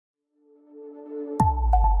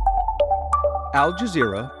Al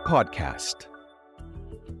Jazeera Podcast.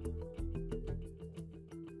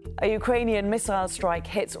 A Ukrainian missile strike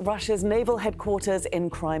hits Russia's naval headquarters in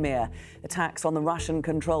Crimea. Attacks on the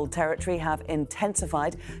Russian-controlled territory have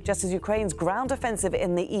intensified, just as Ukraine's ground offensive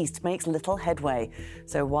in the east makes little headway.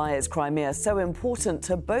 So why is Crimea so important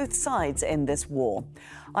to both sides in this war?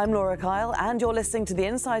 I'm Laura Kyle, and you're listening to the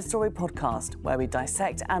Inside Story podcast, where we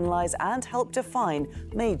dissect, analyse and help define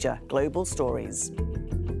major global stories.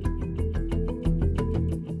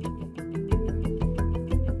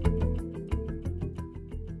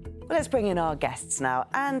 Let's bring in our guests now.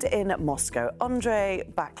 And in Moscow, Andrey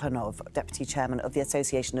Baklanov, Deputy Chairman of the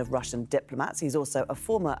Association of Russian Diplomats. He's also a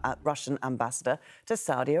former Russian ambassador to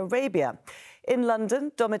Saudi Arabia. In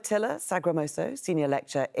London, Domitilla Sagramoso, Senior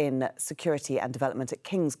Lecturer in Security and Development at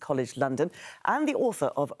King's College London, and the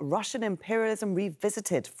author of Russian Imperialism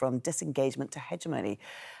Revisited: From Disengagement to Hegemony.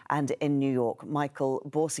 And in New York, Michael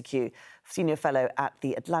Bociurkiw, Senior Fellow at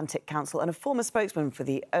the Atlantic Council and a former spokesman for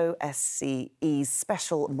the OSCE's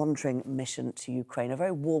Special Monitoring Mission to Ukraine. A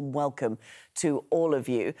very warm welcome to all of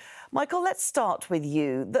you. Michael, let's start with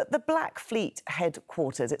you. The Black Fleet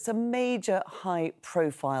headquarters, it's a major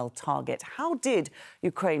high-profile target. How did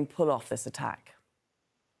Ukraine pull off this attack?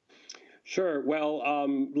 Sure. Well,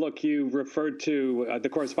 look, you referred to, the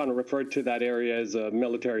correspondent referred to that area as a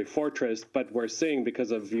military fortress, but we're seeing,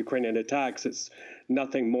 because of Ukrainian attacks, it's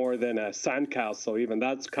nothing more than a sandcastle. Even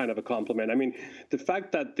that's kind of a compliment. I mean, the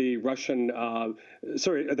fact that the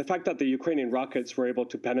Ukrainian rockets were able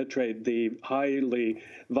to penetrate the highly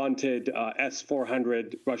vaunted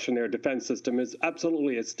S-400 Russian air defense system is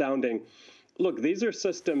absolutely astounding. Look, these are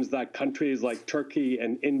systems that countries like Turkey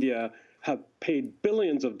and India have paid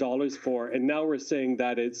billions of dollars for, and now we're saying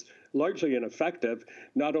that it's largely ineffective,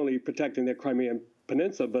 not only protecting the Crimean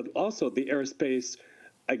Peninsula, but also the airspace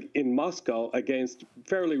in Moscow against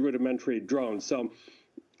fairly rudimentary drones. So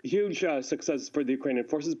huge success for the Ukrainian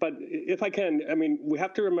forces. But if I can, I mean, we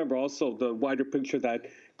have to remember also the wider picture that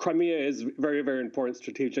Crimea is very, very important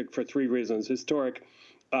strategic for three reasons: historic,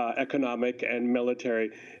 economic, and military.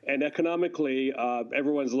 And economically,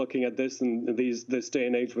 everyone's looking at this in this day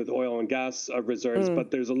and age with oil and gas reserves,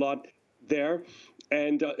 but there's a lot there.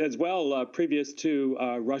 And as well, previous to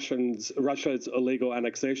Russia's illegal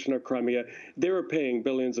annexation of Crimea, they were paying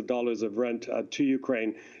billions of dollars of rent to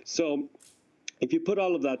Ukraine. So if you put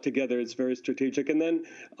all of that together, it's very strategic. And then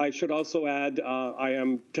I should also add, I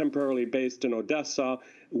am temporarily based in Odessa.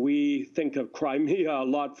 We think of Crimea a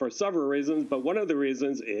lot for several reasons, but one of the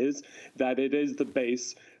reasons is that it is the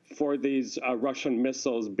base for these Russian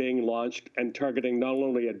missiles being launched and targeting not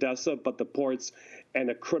only Odessa, but the ports and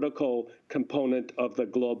a critical component of the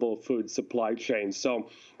global food supply chain. So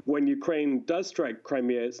when Ukraine does strike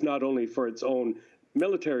Crimea, it's not only for its own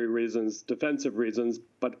military reasons, defensive reasons,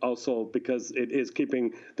 but also because it is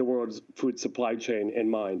keeping the world's food supply chain in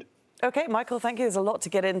mind. OK, Michael, thank you. There's a lot to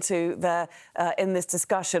get into there in this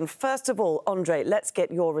discussion. First of all, Andrey, let's get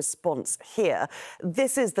your response here.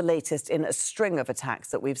 This is the latest in a string of attacks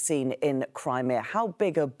that we've seen in Crimea. How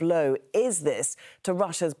big a blow is this to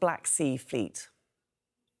Russia's Black Sea Fleet?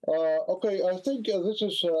 OK, I think this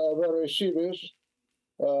is a very serious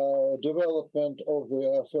development of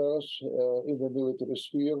the affairs in the military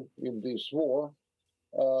sphere in this war.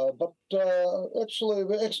 But actually,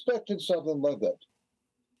 we expected something like that.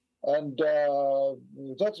 And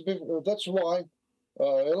that's why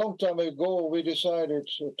a long time ago we decided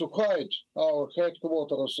to hide our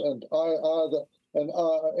headquarters and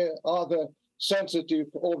other sensitive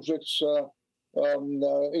objects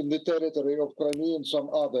in the territory of Crimea and some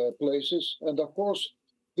other places. And of course,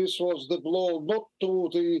 this was the blow not to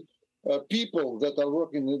the people that are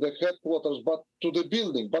working in the headquarters, but to the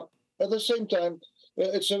building. But at the same time,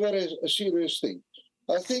 it's a very serious thing.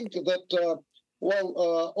 I think that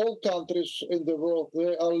all countries in the world,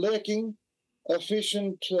 they are lacking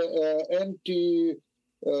efficient the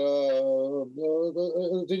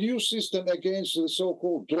new system against the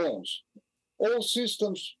so-called drones. All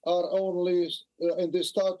systems are only in the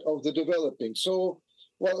start of the developing. So,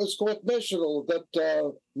 well, it's quite natural that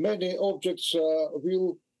many objects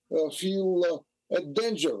will feel a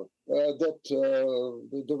danger that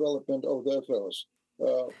the development of the affairs.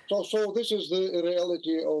 So this is the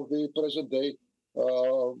reality of the present day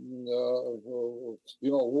war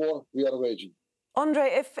we are waging.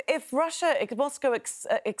 Andrey, if Moscow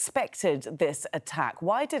expected this attack,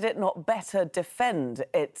 why did it not better defend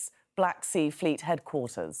its Black Sea Fleet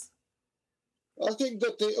headquarters? I think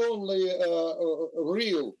that the only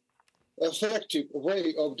real effective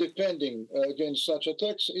way of defending against such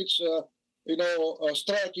attacks is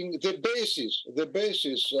striking the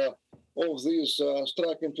basis of these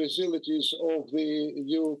striking facilities of the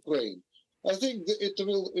Ukraine. I think it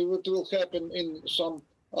will happen in some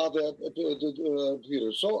other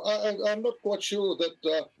period. So I'm not quite sure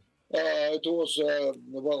that it was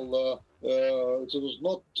it was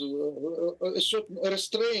not a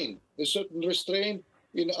certain restraint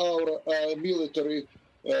in our military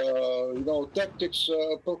tactics.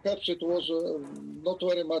 Perhaps it was not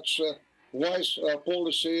very much wise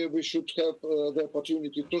policy. We should have the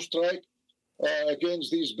opportunity to strike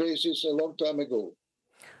against these bases a long time ago.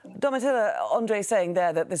 Domitilla, Andrey saying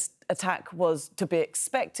there that this attack was to be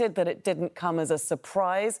expected, that it didn't come as a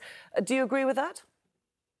surprise. Do you agree with that?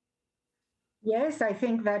 Yes, I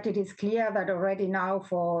think that it is clear that already now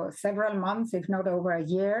for several months, if not over a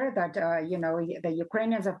year, that, the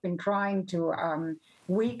Ukrainians have been trying to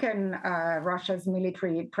weaken Russia's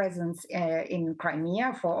military presence in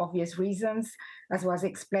Crimea for obvious reasons, as was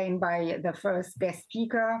explained by the first guest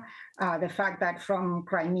speaker. The fact that from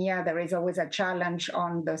Crimea, there is always a challenge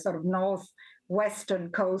on the sort of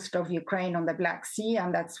northwestern coast of Ukraine on the Black Sea,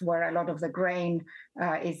 and that's where a lot of the grain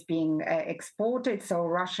is being exported. So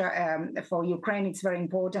for Ukraine, it's very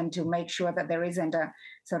important to make sure that there isn't a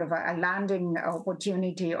sort of a landing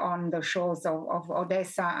opportunity on the shores of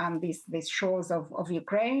Odessa and these shores of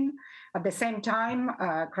Ukraine. At the same time,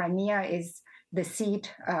 Crimea is the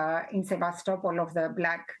seat in Sevastopol of the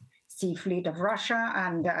Black Sea Fleet of Russia,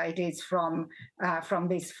 and it is from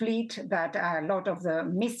this fleet that a lot of the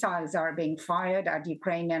missiles are being fired at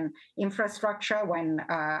Ukrainian infrastructure when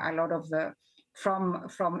a lot of the from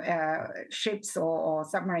ships or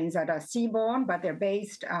submarines that are seaborne, but they're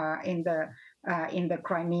based in the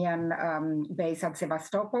Crimean base at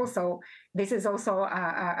Sevastopol. So this is also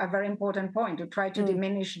a very important point to try to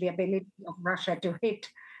diminish the ability of Russia to hit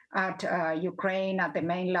at Ukraine, at the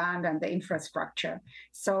mainland, and the infrastructure.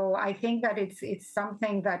 So I think that it's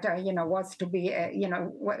something that was to be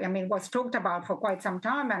was talked about for quite some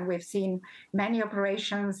time, and we've seen many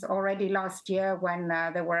operations already last year when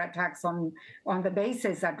there were attacks on the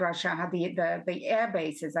bases that Russia had, the air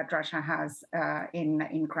bases that Russia has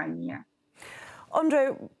in Crimea.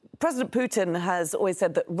 Andrey, President Putin has always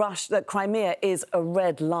said that Crimea is a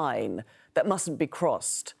red line that mustn't be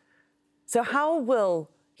crossed. So how will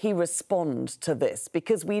he respond to this?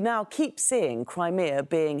 Because we now keep seeing Crimea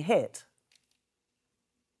being hit.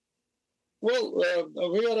 Well,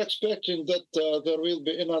 we are expecting that there will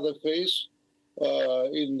be another phase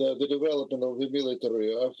in the development of the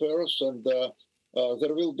military affairs, and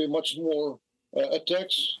there will be much more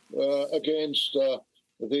attacks against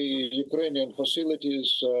the Ukrainian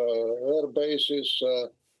facilities, air bases,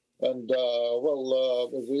 and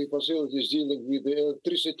the facilities dealing with the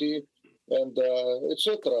electricity and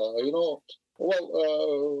etc.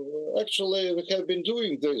 Actually, we have been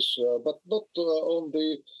doing this, but not on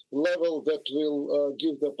the level that will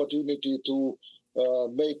give the opportunity to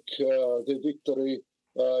make the victory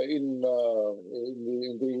in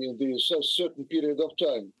the certain period of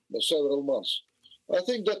time, several months. I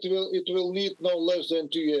think that it will need no less than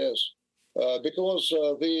 2 years because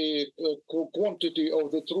the quantity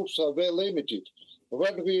of the troops are very limited.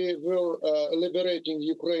 When we were liberating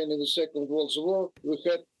Ukraine in the Second World War, we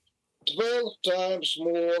had 12 times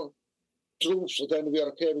more troops than we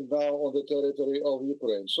are having now on the territory of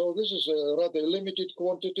Ukraine. So this is a rather limited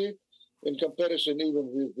quantity in comparison even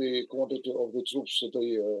with the quantity of the troops that the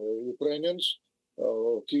Ukrainians,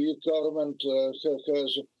 Kyiv government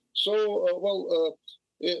has. So,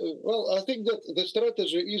 I think that the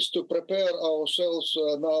strategy is to prepare ourselves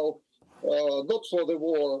now not for the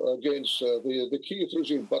war against the Kyiv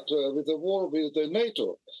regime, but with the war with the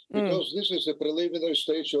NATO, because this is a preliminary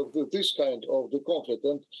stage of this kind of the conflict.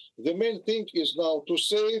 And the main thing is now to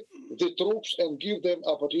save the troops and give them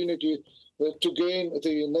opportunity to gain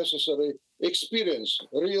the necessary experience,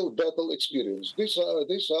 real battle experience. These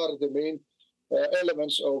are the main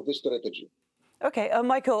elements of the strategy. OK,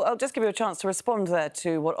 Michael, I'll just give you a chance to respond there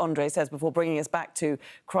to what Andrey says before bringing us back to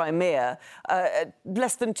Crimea.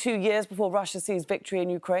 Less than 2 years before Russia sees victory in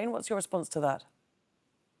Ukraine. What's your response to that?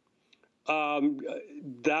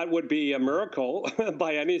 That would be a miracle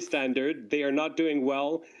by any standard. They are not doing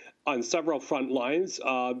well on several front lines,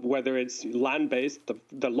 whether it's land-based,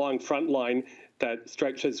 the long front line that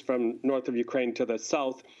stretches from north of Ukraine to the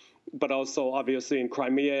south, but also obviously in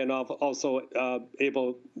Crimea, and also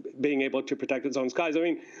being able to protect its own skies. I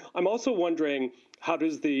mean, I'm also wondering, how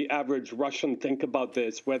does the average Russian think about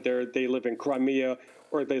this, whether they live in Crimea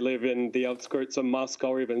or they live in the outskirts of Moscow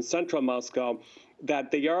or even central Moscow?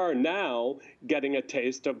 that they are now getting a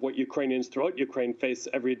taste of what Ukrainians throughout Ukraine face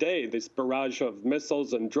every day, this barrage of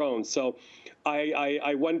missiles and drones. So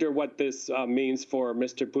I wonder what this means for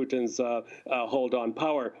Mr. Putin's hold on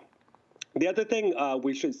power. The other thing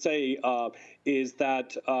we should say is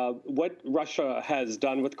that what Russia has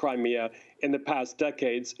done with Crimea in the past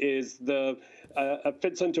decades is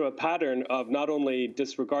fits into a pattern of not only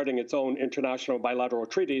disregarding its own international bilateral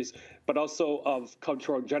treaties, but also of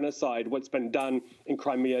cultural genocide, what's been done in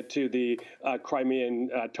Crimea to the Crimean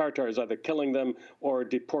Tatars, either killing them or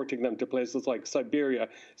deporting them to places like Siberia.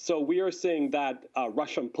 So we are seeing that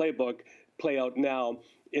Russian playbook play out now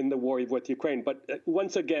in the war with Ukraine. But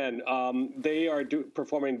once again, they are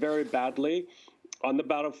performing very badly on the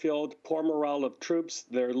battlefield, poor morale of troops.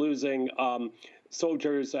 They're losing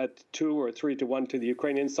soldiers at 2 or 3 to 1 to the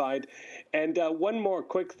Ukrainian side. And one more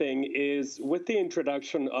quick thing is with the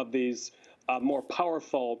introduction of these more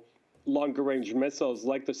powerful longer-range missiles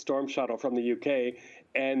like the Storm Shadow from the UK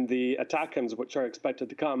and the ATACMS, which are expected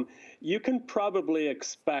to come, you can probably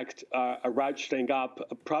expect a ratcheting up.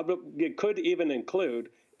 It could even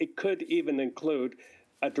include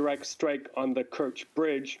a direct strike on the Kerch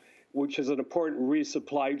Bridge, which is an important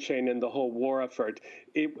resupply chain in the whole war effort.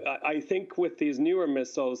 I think with these newer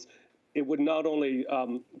missiles, it would not only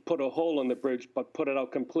put a hole in the bridge, but put it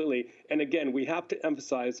out completely. And again, we have to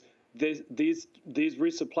emphasize these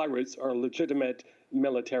resupply routes are legitimate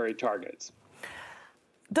military targets.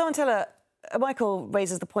 Domitilla, Michael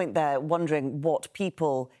raises the point there, wondering what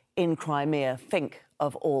people in Crimea think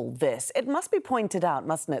of all this. It must be pointed out,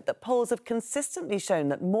 mustn't it, that polls have consistently shown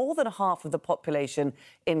that more than half of the population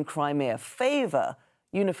in Crimea favour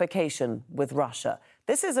unification with Russia.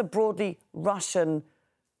 This is a broadly Russian,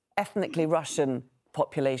 ethnically Russian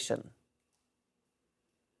population.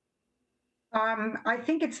 I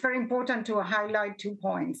think it's very important to highlight 2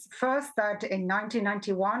 points. First, that in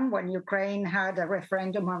 1991, when Ukraine had a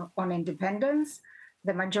referendum on independence,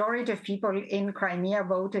 the majority of people in Crimea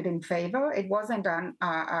voted in favor. It wasn't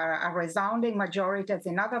a resounding majority as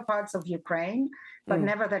in other parts of Ukraine, but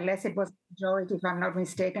nevertheless, it was a majority, if I'm not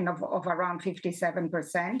mistaken, of around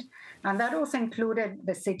 57%. And that also included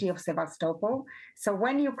the city of Sevastopol. So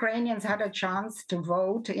when Ukrainians had a chance to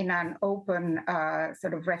vote in an open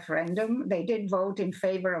sort of referendum, they did vote in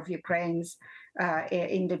favor of Ukraine's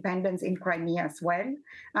independence in Crimea as well.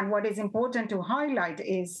 And what is important to highlight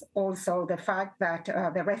is also the fact that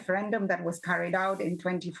the referendum that was carried out in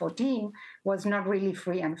 2014 was not really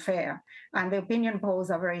free and fair. And the opinion polls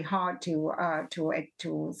are very hard to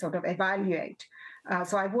sort of evaluate.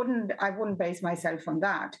 So I wouldn't base myself on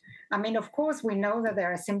that. I mean, of course, we know that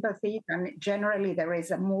there are sympathies, and generally there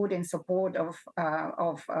is a mood in support of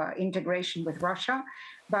integration with Russia,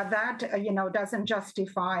 but that doesn't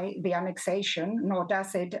justify the annexation, nor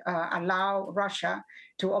does it allow Russia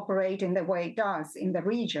to operate in the way it does in the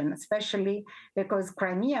region, especially because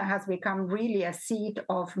Crimea has become really a seat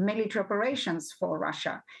of military operations for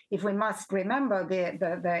Russia. If we must remember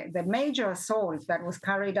the major assault that was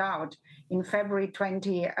carried out in February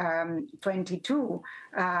 2022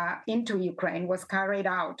 into Ukraine was carried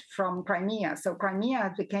out from Crimea. So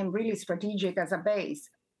Crimea became really strategic as a base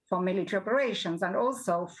for military operations, and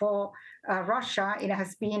also for Russia, it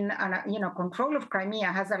has been, control of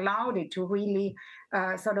Crimea has allowed it to really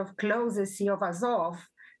sort of close the Sea of Azov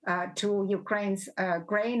to Ukraine's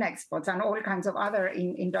grain exports and all kinds of other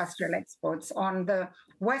industrial exports on the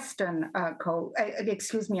western coast,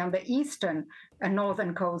 on the eastern and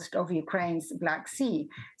northern coast of Ukraine's Black Sea.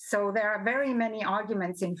 So there are very many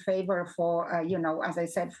arguments in favor for, as I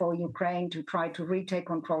said, for Ukraine to try to retake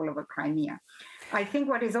control over Crimea. I think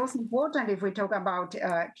what is also important, if we talk about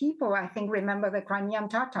people, I think remember the Crimean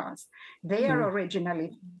Tatars. They are originally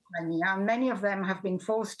from Crimea, and many of them have been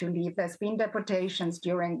forced to leave. There's been deportations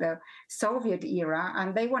during the Soviet era,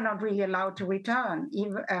 and they were not really allowed to return,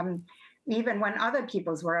 even when other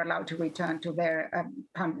peoples were allowed to return to their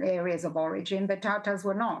areas of origin, the Tatars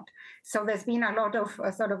were not. So there's been a lot of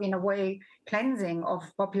sort of, in a way, cleansing of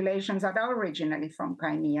populations that are originally from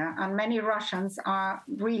Crimea. And many Russians are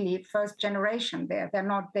really first generation there. They're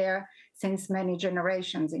not there since many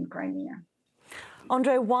generations in Crimea.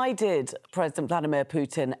 Andrey, why did President Vladimir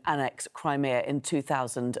Putin annex Crimea in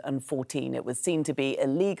 2014? It was seen to be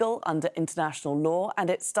illegal under international law, and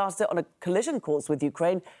it started on a collision course with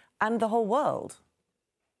Ukraine and the whole world.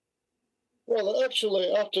 Well,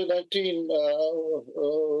 actually, after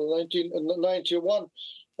 1991,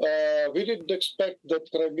 we didn't expect that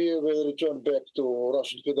Crimea will return back to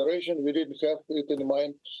Russian Federation. We didn't have it in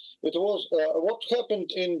mind. It was what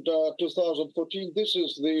happened in 2014. This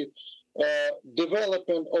is the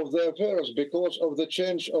development of the affairs because of the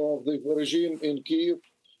change of the regime in Kyiv,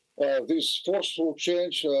 this forceful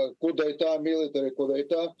change, coup d'etat, military coup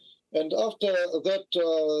d'etat. And after that,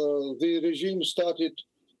 the regime started,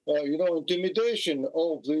 intimidation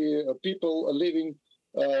of the people living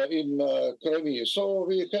in Crimea. So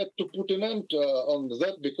we had to put an end on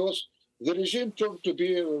that because the regime turned to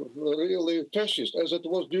be really fascist, as it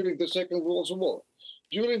was during the Second World War.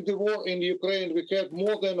 During the war in Ukraine, we had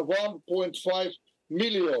more than 1.5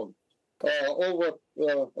 million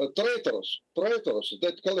traitors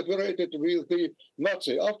that collaborated with the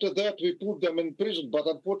Nazi. After that, we put them in prison. But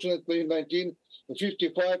unfortunately, in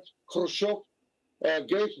 1955, Khrushchev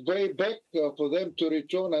gave way back for them to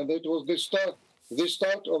return, and it was the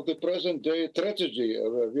start of the present-day tragedy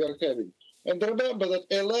we are having. And remember that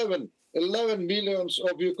 11 millions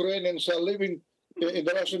of Ukrainians are living in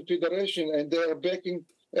the Russian Federation, and they are backing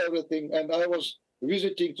everything. And I was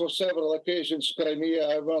visiting for several occasions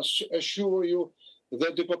Crimea. I must assure you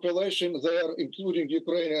that the population there, including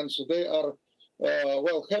Ukrainians, they are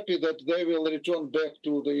happy that they will return back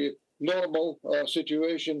to the normal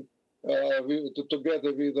situation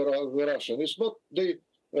together with the Russians. It's not the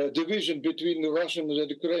division between the Russians and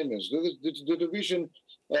the Ukrainians. It's the division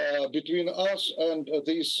between us and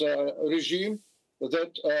this regime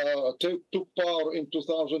that took power in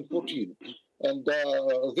 2014. And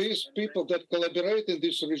these people that collaborate in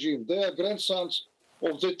this regime, they are grandsons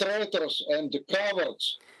of the traitors and the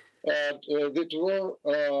cowards that were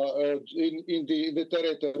in the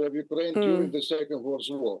territory of Ukraine during the Second World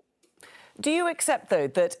War. Do you accept, though,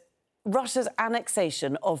 that Russia's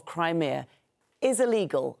annexation of Crimea is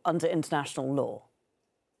illegal under international law?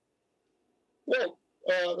 Well,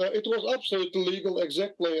 it was absolutely legal,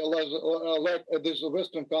 exactly like this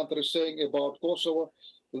Western country saying about Kosovo.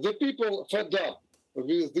 The people fed up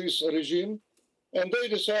with this regime, and they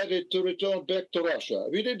decided to return back to Russia.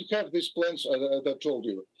 We didn't have these plans, as I told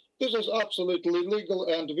you. This is absolutely legal,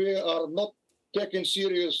 and we are not taking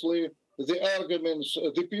seriously the arguments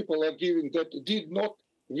the people are giving that did not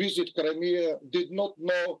visit Crimea, did not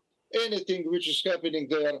know anything which is happening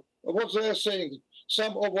there. What they are saying,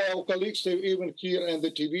 some of our colleagues, even here on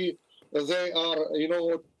the TV, they are,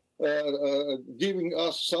 giving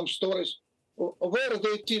us some stories where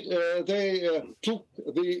they took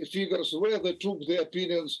the figures, where they took the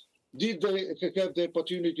opinions. Did they have the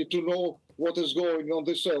opportunity to know what is going on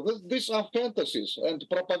this cell? These are fantasies and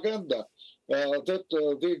propaganda that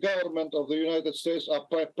the government of the United States are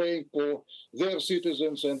paying for their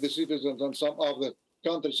citizens and the citizens and some other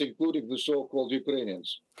countries, including the so-called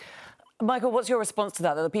Ukrainians. Michael, what's your response to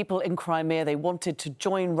that? That the people in Crimea, they wanted to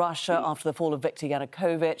join Russia after the fall of Viktor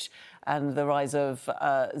Yanukovych and the rise of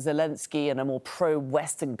Zelensky and a more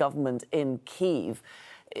pro-Western government in Kyiv.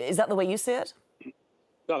 Is that the way you see it?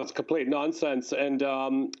 No, it's complete nonsense. And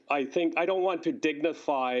I think I don't want to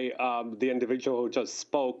dignify the individual who just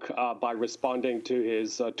spoke by responding to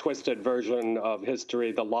his twisted version of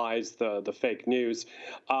history, the lies, the fake news.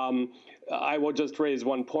 I will just raise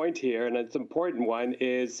one point here, and it's an important one,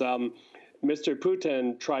 is Mr.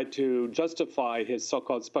 Putin tried to justify his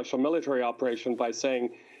so-called special military operation by saying,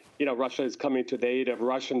 Russia is coming to the aid of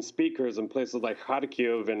Russian speakers in places like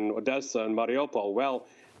Kharkiv and Odessa and Mariupol. Well,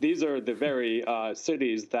 these are the very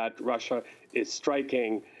cities that Russia is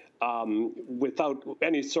striking without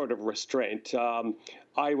any sort of restraint.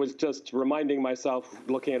 I was just reminding myself,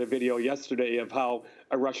 looking at a video yesterday, of how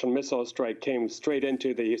a Russian missile strike came straight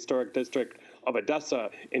into the historic district of Odessa,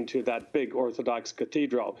 into that big Orthodox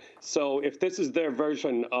cathedral. So if this is their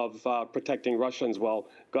version of protecting Russians, well,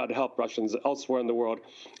 God help Russians elsewhere in the world.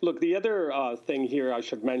 Look, the other thing here I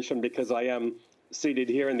should mention, because I am seated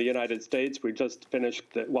here in the United States, we just finished,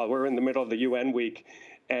 we're in the middle of the UN week,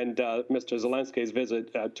 and Mr. Zelensky's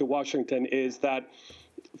visit to Washington, is that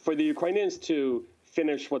for the Ukrainians to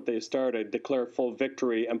finish what they started, declare full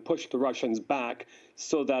victory, and push the Russians back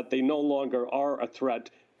so that they no longer are a threat,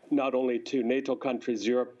 not only to NATO countries,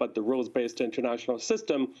 Europe, but the rules-based international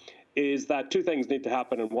system, is that two things need to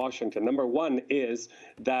happen in Washington. Number one is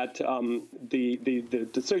that the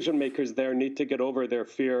decision makers there need to get over their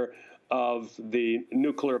fear of the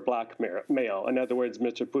nuclear blackmail. In other words,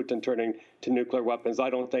 Mr. Putin turning to nuclear weapons. I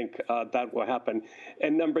don't think that will happen.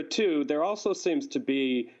 And number two, there also seems to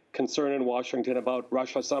be concern in Washington about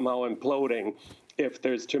Russia somehow imploding if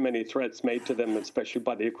there's too many threats made to them, especially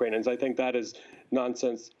by the Ukrainians. I think that is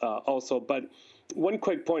nonsense also. But one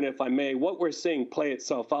quick point, if I may, what we're seeing play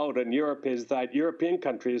itself out in Europe is that European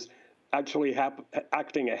countries actually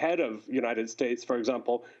acting ahead of United States, for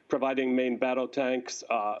example, providing main battle tanks,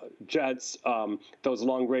 jets, those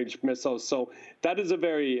long-range missiles. So that is a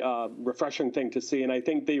very refreshing thing to see. And I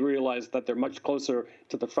think they realize that they're much closer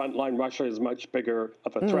to the front line. Russia is much bigger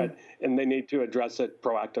of a threat, and they need to address it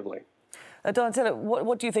proactively. Domitilla,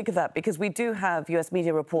 what do you think of that? Because we do have US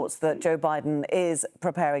media reports that Joe Biden is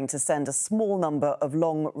preparing to send a small number of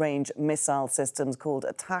long-range missile systems called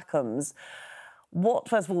ATACMS. What,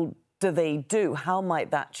 first of all, do they do? How might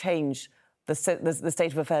that change the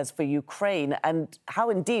state of affairs for Ukraine? And how,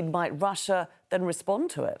 indeed, might Russia then respond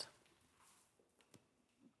to it?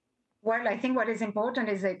 Well, I think what is important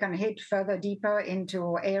is they can hit further deeper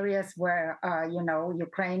into areas where,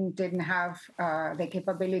 Ukraine didn't have the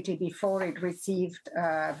capability before it received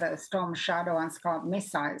the Storm Shadow and Scud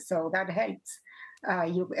missiles. So that helps,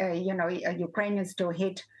 Ukrainians to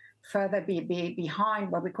hit further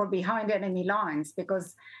behind what we call behind enemy lines,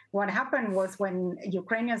 because what happened was when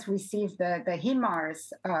Ukrainians received the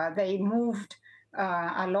HIMARS, they moved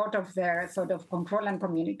a lot of their sort of control and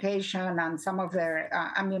communication and some of their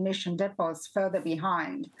ammunition depots further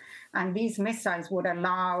behind. And these missiles would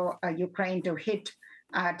allow Ukraine to hit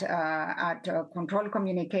at control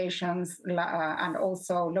communications and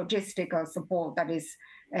also logistical support that is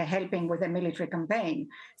helping with the military campaign.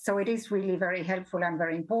 So it is really very helpful and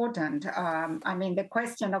very important. The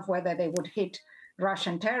question of whether they would hit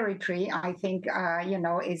Russian territory, I think,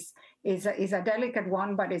 is a delicate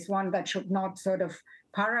one, but is one that should not sort of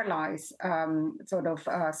paralyze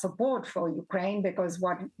support for Ukraine, because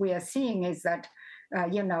what we are seeing is that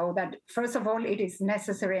that first of all, it is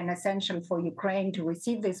necessary and essential for Ukraine to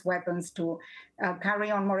receive these weapons to carry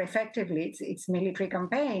on more effectively its military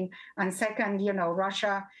campaign. And second,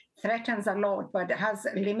 Russia threatens a lot, but has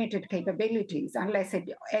limited capabilities unless it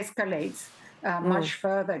escalates much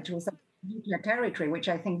further to some nuclear territory, which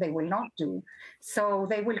I think they will not do. So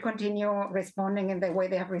they will continue responding in the way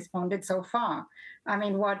they have responded so far.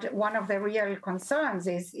 One of the real concerns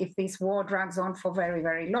is if this war drags on for very,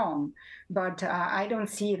 very long. But I don't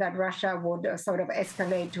see that Russia would sort of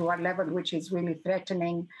escalate to a level which is really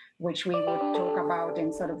threatening, which we would talk about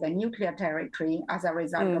in sort of the nuclear territory as a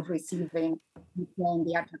result of receiving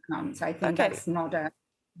the ATACMS. I think that's not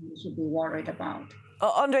we should be worried about.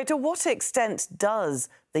 Andrey, to what extent does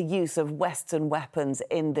the use of Western weapons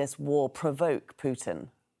in this war provoke Putin?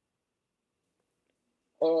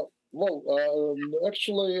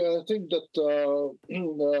 Actually, I think that the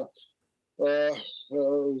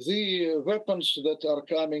weapons that are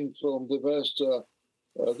coming from the West,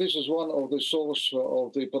 this is one of the source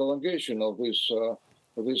of the prolongation of this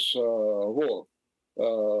war.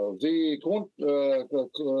 The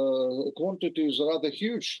quantity is rather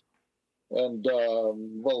huge. And,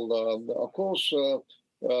 of course,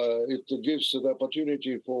 it gives the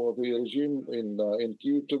opportunity for the regime in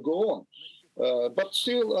Kyiv to go on. But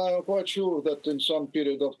still, I'm quite sure that in some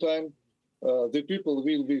period of time, the people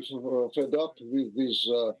will be fed up with these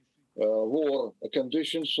war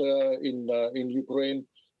conditions in Ukraine.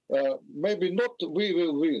 Maybe not we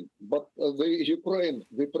will win, but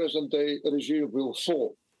the present-day regime will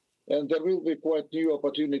fall. And there will be quite new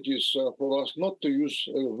opportunities for us not to use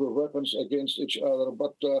weapons against each other,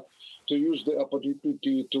 but to use the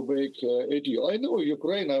opportunity to make a deal. I know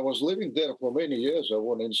Ukraine. I was living there for many years. I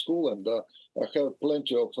was in school, and I have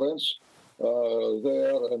plenty of friends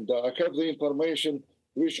there. And I have the information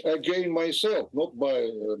which I gain myself, not by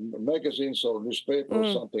magazines or newspaper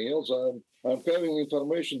or something else. I'm having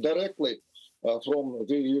information directly from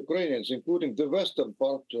the Ukrainians, including the western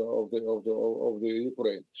part of the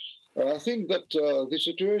Ukraine. I think that the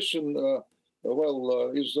situation,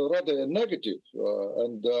 is rather negative,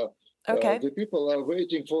 and the people are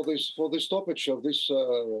waiting for the stoppage of this,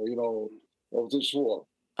 of this war.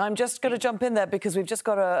 I'm just going to jump in there because we've just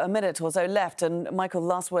got a minute or so left. And Michael,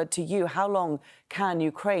 last word to you. How long can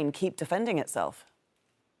Ukraine keep defending itself?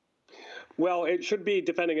 Well, it should be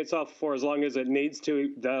defending itself for as long as it needs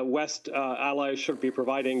to. The West allies should be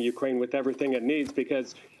providing Ukraine with everything it needs,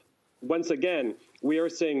 because once again, we are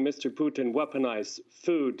seeing Mr. Putin weaponize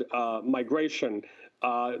food, migration,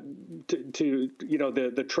 to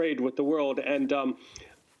the trade with the world. And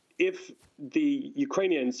if the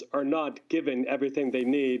Ukrainians are not given everything they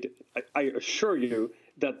need, I assure you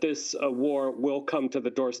that this war will come to the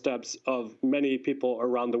doorsteps of many people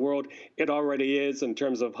around the world. It already is, in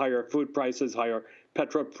terms of higher food prices, higher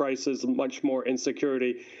petrol prices, much more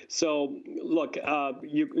insecurity. So, look,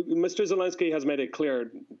 Mr. Zelensky has made it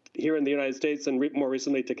clear here in the United States and more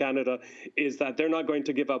recently to Canada is that they're not going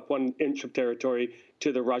to give up 1 inch of territory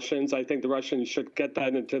to the Russians. I think the Russians should get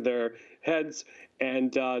that into their heads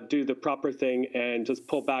and do the proper thing and just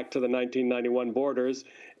pull back to the 1991 borders.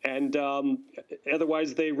 And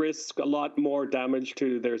otherwise, they risk a lot more damage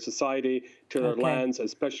to their society, to their lands,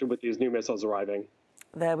 especially with these new missiles arriving.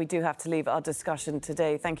 There we do have to leave our discussion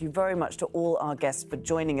today. Thank you very much to all our guests for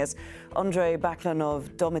joining us. Andrey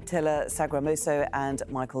Baklanov, Domitilla Sagramoso and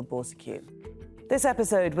Michael Bociurkiw. This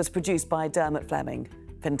episode was produced by Dermot Fleming,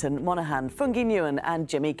 Fintan Monaghan, Fungi Nguyen and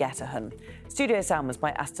Jimmy Getterhan. Studio sound was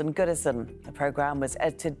by Aston Goodison. The programme was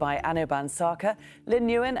edited by Anirban Sarkar, Lynn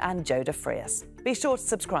Nguyen and Joe DeFrias. Be sure to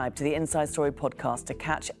subscribe to the Inside Story podcast to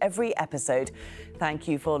catch every episode. Thank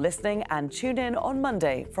you for listening and tune in on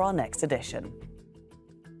Monday for our next edition.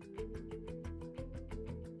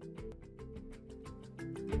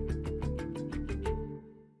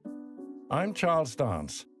 I'm Charles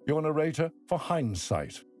Dance, your narrator for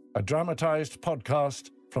Hindsight, a dramatised podcast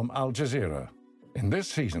from Al Jazeera. In this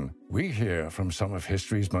season, we hear from some of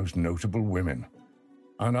history's most notable women.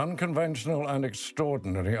 An unconventional and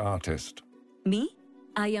extraordinary artist. Me?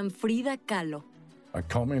 I am Frida Kahlo. A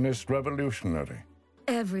communist revolutionary.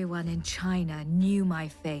 Everyone in China knew my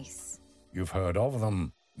face. You've heard of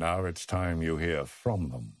them. Now it's time you hear from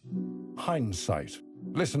them. Hindsight.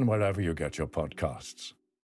 Listen wherever you get your podcasts.